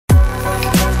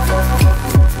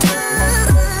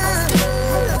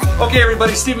Okay,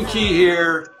 everybody, Stephen Key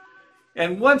here.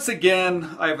 And once again,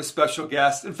 I have a special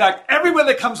guest. In fact, everyone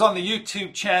that comes on the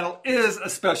YouTube channel is a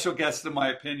special guest, in my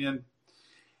opinion.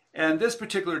 And this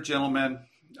particular gentleman,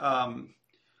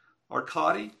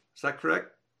 Arkady, is that correct?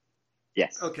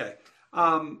 Yes. Okay.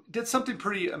 Did something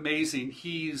pretty amazing.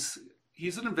 He's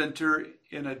an inventor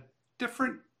in a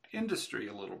different industry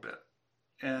a little bit,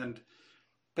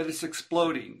 but it's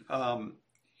exploding.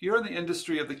 You're in the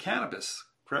industry of the cannabis,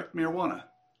 correct? Marijuana.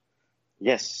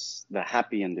 Yes, the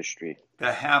happy industry.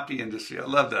 The happy industry. I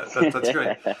love that. That's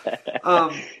great.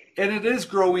 And it is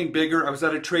growing bigger. I was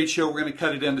at a trade show. We're going to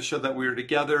cut it in to show that we were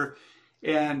together.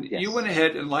 And Yes. you went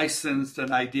ahead and licensed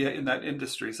an idea in that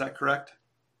industry. Is that correct?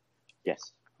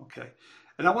 Yes. Okay.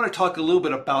 And I want to talk a little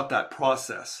bit about that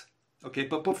process. Okay.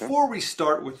 But before we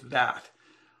start with that,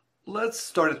 let's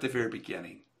start at the very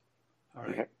beginning. All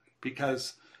right. Okay.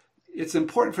 Because it's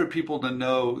important for people to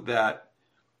know that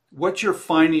what you're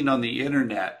finding on the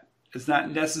internet is not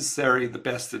necessarily the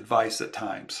best advice at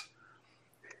times.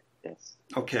 Yes.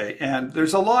 Okay. And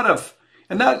there's a lot of,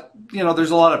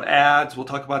 there's a lot of ads. We'll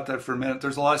talk about that for a minute.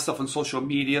 There's a lot of stuff on social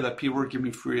media that people are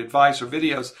giving free advice or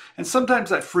videos. And sometimes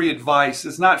that free advice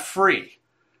is not free.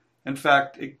 In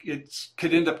fact, it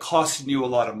could end up costing you a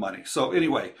lot of money. So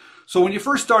anyway, so when you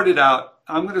first started out,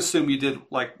 I'm going to assume you did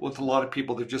like with a lot of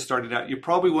people that just started out. You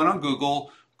probably went on Googled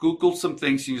some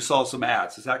things and you saw some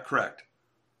ads. Is that correct?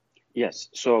 Yes.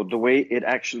 So the way it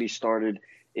actually started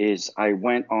is I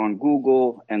went on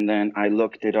Google and then I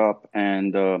looked it up,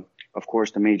 and of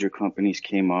course the major companies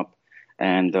came up,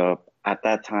 and at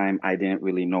that time I didn't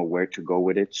really know where to go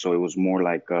with it. So it was more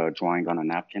like drawing on a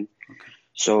napkin. Okay.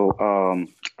 So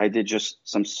I did just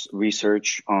some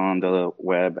research on the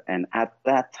web, and at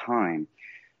that time,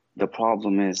 the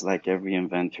problem is, like every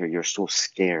inventor, you're so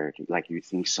scared. Like you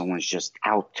think someone's just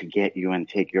out to get you and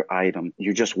take your item.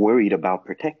 You're just worried about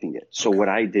protecting it. So what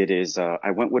I did is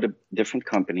I went with a different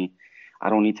company. I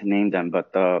don't need to name them,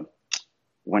 but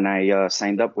when I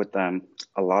signed up with them,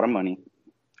 a lot of money,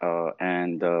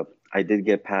 and I did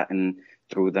get patent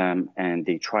through them, and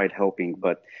they tried helping.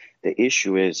 But the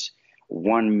issue is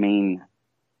one main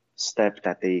step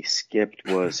that they skipped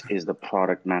is the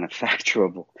product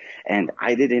manufacturable. And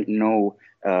I didn't know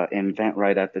invent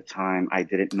right at the time. I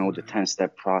didn't know the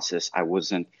 10-step process. I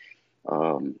didn't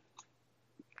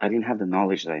have the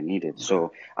knowledge that I needed.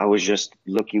 So I was just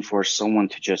looking for someone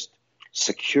to just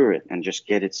secure it and just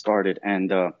get it started. And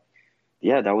that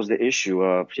was the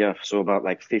issue. So about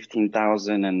like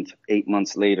 15,000, and 8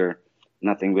 months later,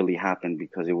 nothing really happened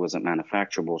because it wasn't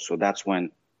manufacturable. So that's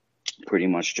when, pretty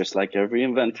much just like every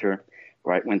inventor,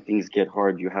 right, when things get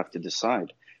hard, you have to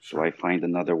decide. Sure. Do I find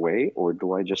another way, or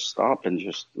do I just stop and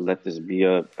just let this be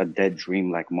a dead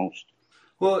dream like most?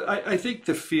 Well, I think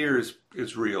the fear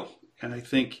is real. And I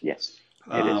think yes,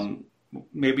 it is.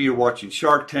 Maybe you're watching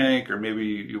Shark Tank, or maybe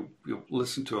you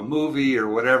listen to a movie or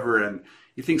whatever, and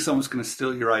you think someone's going to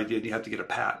steal your idea and you have to get a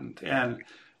patent. And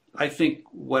I think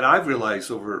what I've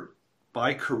realized over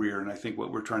my career, and I think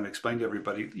what we're trying to explain to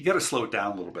everybody, you got to slow it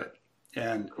down a little bit.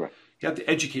 And correct. You have to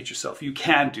educate yourself. You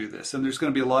can do this. And there's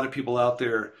going to be a lot of people out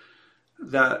there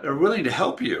that are willing to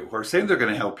help you or saying they're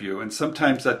going to help you. And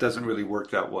sometimes that doesn't really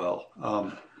work that well.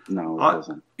 No, it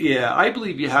doesn't. Yeah, I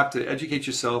believe you have to educate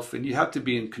yourself, and you have to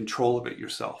be in control of it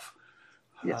yourself.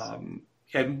 Yes.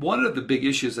 And one of the big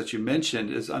issues that you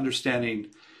mentioned is understanding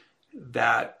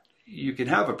that you can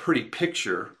have a pretty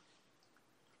picture,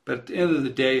 but at the end of the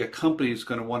day, a company is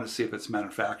going to want to see if it's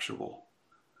manufacturable.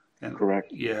 And,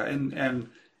 correct. Yeah, and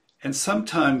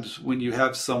sometimes when you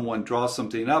have someone draw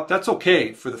something up, that's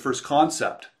okay for the first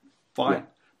concept, fine. Yeah.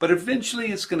 But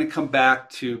eventually it's going to come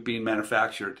back to being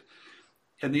manufactured.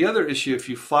 And the other issue, if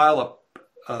you file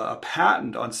a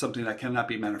patent on something that cannot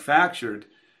be manufactured,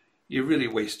 you really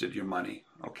wasted your money.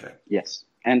 Okay. Yes,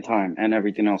 and time and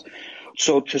everything else.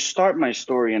 So to start my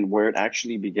story and where it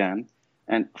actually began,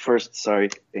 and first,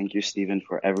 thank you, Stephen,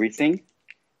 for everything.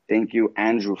 Thank you,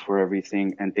 Andrew, for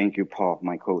everything. And thank you, Paul,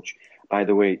 my coach. By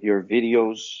the way, your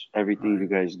videos, everything you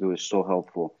guys do is so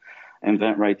helpful.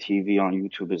 InventRight TV on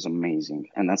YouTube is amazing.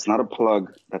 And that's not a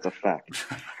plug. That's a fact.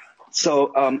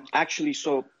 So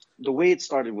so the way it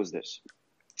started was this.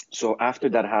 So after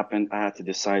that happened, I had to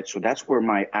decide. So that's where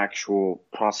my actual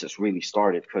process really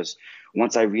started, because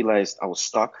once I realized I was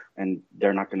stuck and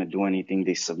they're not going to do anything,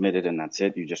 they submit it and that's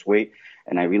it. You just wait.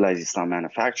 And I realized it's not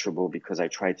manufacturable because I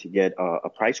tried to get a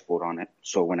price quote on it.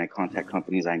 So when I contact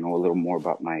companies, I know a little more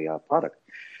about my product.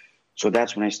 So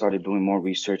that's when I started doing more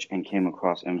research and came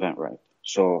across InventRight.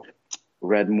 So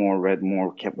read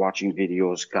more, kept watching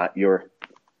videos, got your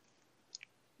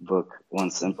book,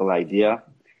 One Simple Idea,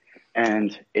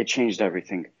 and it changed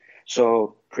everything.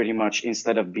 So pretty much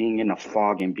instead of being in a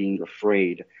fog and being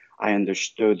afraid, I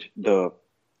understood the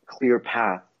clear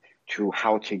path to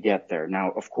how to get there.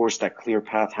 Now, of course, that clear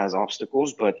path has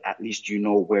obstacles, but at least you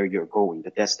know where you're going.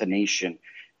 The destination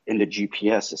in the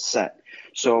GPS is set.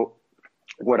 So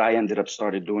what I ended up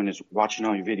started doing is watching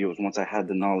all your videos. Once I had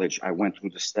the knowledge, I went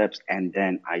through the steps, and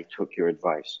then I took your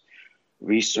advice.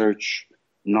 Research,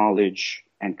 knowledge,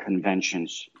 and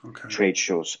conventions, trade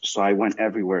shows. So I went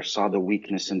everywhere, saw the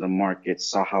weakness in the market,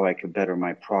 saw how I could better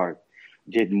my product,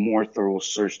 did more thorough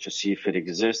search to see if it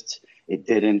exists. It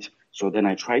didn't. So then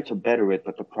I tried to better it,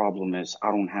 but the problem is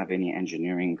I don't have any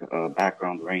engineering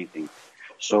background or anything.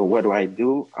 So what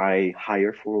do? I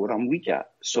hire for what I'm weak at.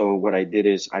 So what I did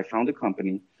is I found a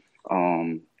company,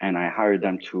 and I hired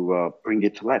them to bring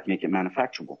it to life, make it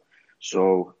manufacturable.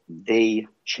 So they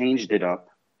changed it up.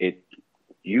 It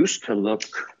used to look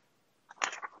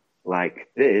like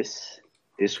this.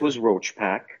 This was Roach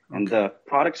Pack, and the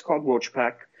product's called Roach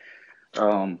Pack.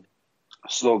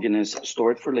 Slogan is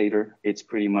store it for later. It's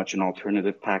pretty much an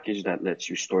alternative package that lets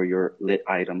you store your lit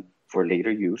item for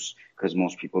later use, because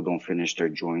most people don't finish their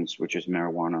joints, which is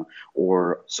marijuana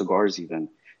or cigars even.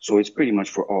 So it's pretty much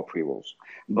for all pre-rolls.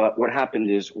 But what happened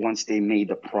is once they made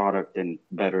the product and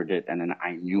bettered it, and then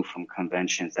I knew from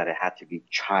conventions that it had to be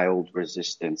child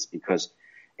resistance, because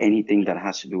anything that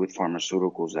has to do with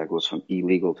pharmaceuticals that goes from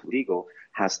illegal to legal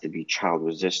has to be child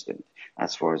resistant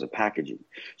as far as the packaging.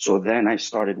 So then I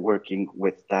started working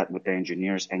with the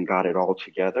engineers and got it all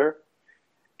together,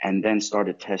 and then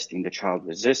started testing the child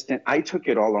resistant. I took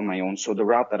it all on my own. So the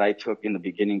route that I took in the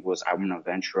beginning was I'm going to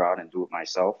venture out and do it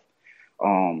myself.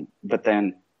 But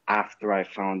then after I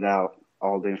found out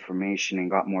all the information and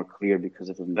got more clear because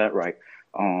of InventRight,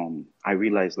 I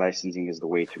realized licensing is the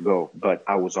way to go. But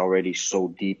I was already so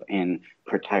deep in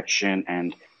protection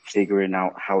and figuring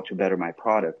out how to better my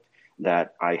product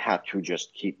that I had to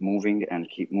just keep moving and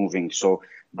keep moving. So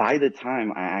by the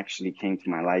time I actually came to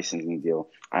my licensing deal,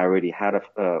 I already had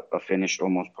a finished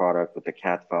almost product with the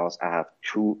CAT files. I have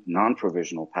 2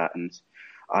 non-provisional patents.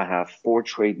 I have 4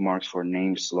 trademarks for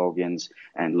names, slogans,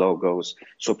 and logos.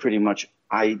 So pretty much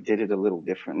I did it a little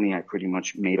differently. I pretty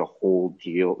much made a whole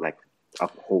deal, like a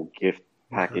whole gift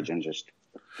package, and just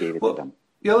gave it to them.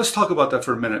 Yeah, let's talk about that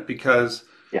for a minute, because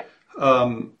yeah,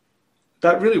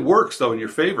 that really works though in your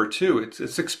favor too.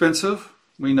 It's expensive.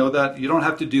 We know that you don't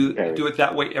have to do it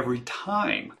that way every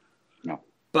time. No,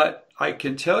 but I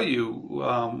can tell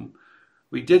you,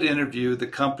 we did interview the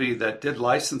company that did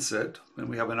license it, and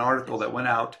we have an article that went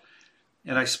out.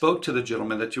 And I spoke to the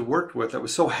gentleman that you worked with. I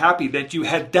was so happy that you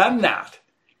had done that.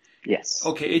 Yes.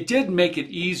 Okay, it did make it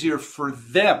easier for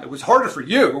them. It was harder for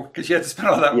you because you had to spend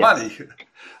all that money.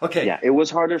 Okay. Yeah, it was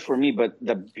harder for me, but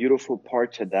the beautiful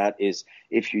part to that is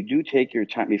if you do take your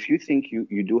time, if you think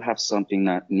you do have something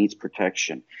that needs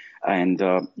protection, and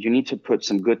you need to put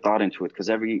some good thought into it, because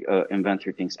every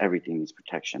inventor thinks everything needs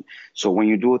protection. So when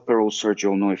you do a thorough search,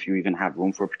 you'll know if you even have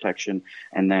room for protection.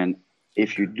 And then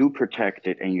if you do protect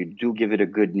it and you do give it a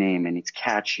good name and it's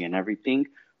catchy and everything,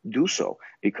 do so,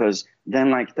 because then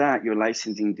like that, your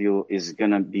licensing deal is going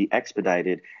to be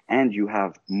expedited and you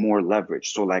have more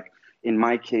leverage. So like in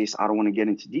my case, I don't want to get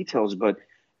into details, but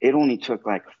it only took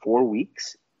like 4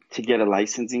 weeks to get a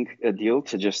licensing deal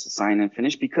to just sign and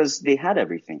finish, because they had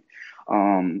everything.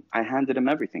 I handed them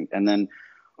everything. And then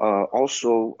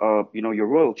also, your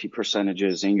royalty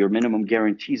percentages and your minimum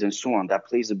guarantees and so on, that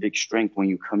plays a big strength when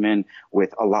you come in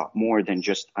with a lot more than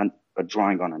just a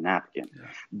drawing on a napkin. Yeah.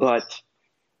 But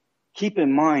keep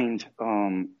in mind,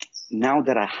 now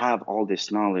that I have all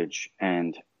this knowledge,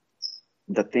 and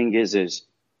the thing is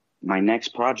my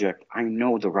next project, I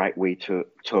know the right way to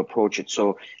approach it.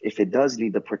 So if it does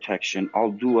need the protection,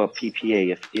 I'll do a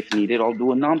PPA. If needed, I'll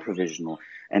do a non-provisional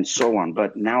and so on.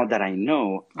 But now that I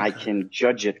know, I can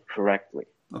judge it correctly.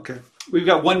 Okay. We've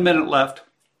got 1 minute left.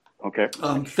 Okay.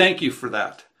 Thank you for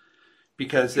that.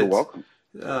 Because you're welcome.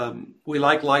 We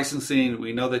like licensing.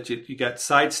 We know that you got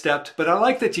sidestepped, but I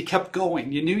like that you kept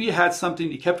going. You knew you had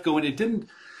something. You kept going. It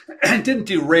didn't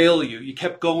derail you. You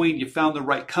kept going. You found the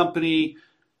right company.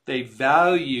 They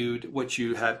valued what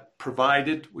you had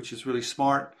provided, which is really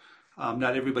smart.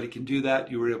 Not everybody can do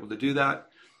that. You were able to do that.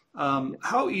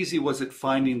 How easy was it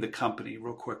finding the company,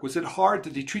 real quick? Was it hard?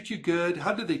 Did they treat you good?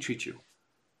 How did they treat you?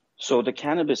 So the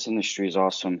cannabis industry is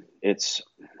awesome. It's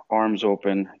arms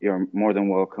open. You're more than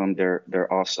welcome.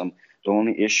 They're awesome. The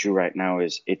only issue right now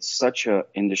is it's such a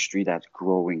industry that's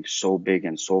growing so big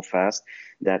and so fast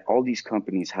that all these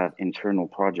companies have internal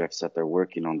projects that they're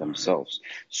working on themselves.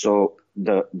 So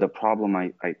the problem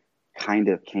I kind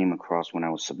of came across when I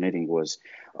was submitting was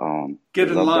get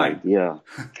in line. Yeah,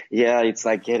 Yeah, it's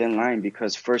like get in line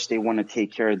because first they want to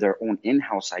take care of their own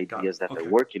in-house ideas that they're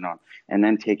working on and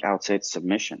then take outside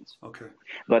submissions. Okay.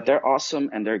 But they're awesome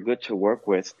and they're good to work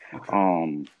with.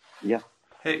 Okay. Yeah.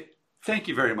 Hey, thank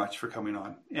you very much for coming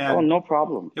on. And oh, no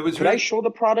problem. It was Could I show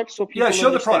the product so people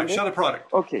show the product. it? Show the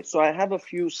product. Okay, so I have a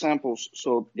few samples.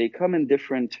 So they come in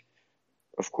different,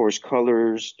 of course,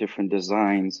 colors, different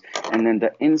designs. And then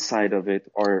the inside of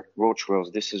it are roach rails.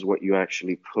 This is what you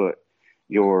actually put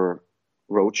your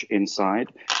roach inside.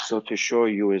 So to show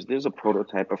you is there's a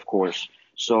prototype, of course.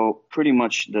 So pretty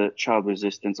much the child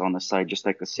resistance on the side, just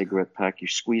like a cigarette pack. You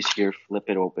squeeze here, flip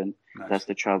it open. Nice. That's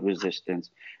the child resistance.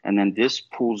 And then this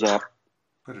pulls up,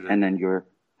 and then your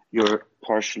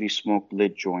partially smoked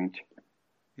lid joint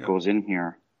goes in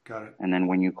here. Got it. And then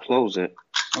when you close it,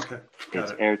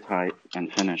 it's airtight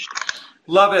and finished.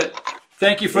 Love it.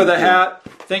 Thank you for the hat.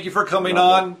 Thank you for coming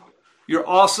on. You're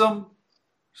awesome.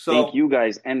 So thank you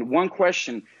guys. And one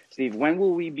question, Steve, when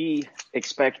will we be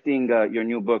expecting your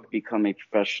new book, Become a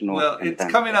Professional? Well, it's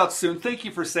coming out soon. Thank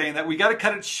you for saying that. We got to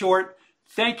cut it short.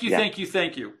 Thank you, thank you,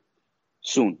 thank you.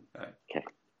 Soon. Okay.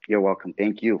 You're welcome.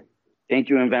 Thank you. Thank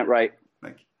you, Invent Right.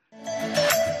 Thank you.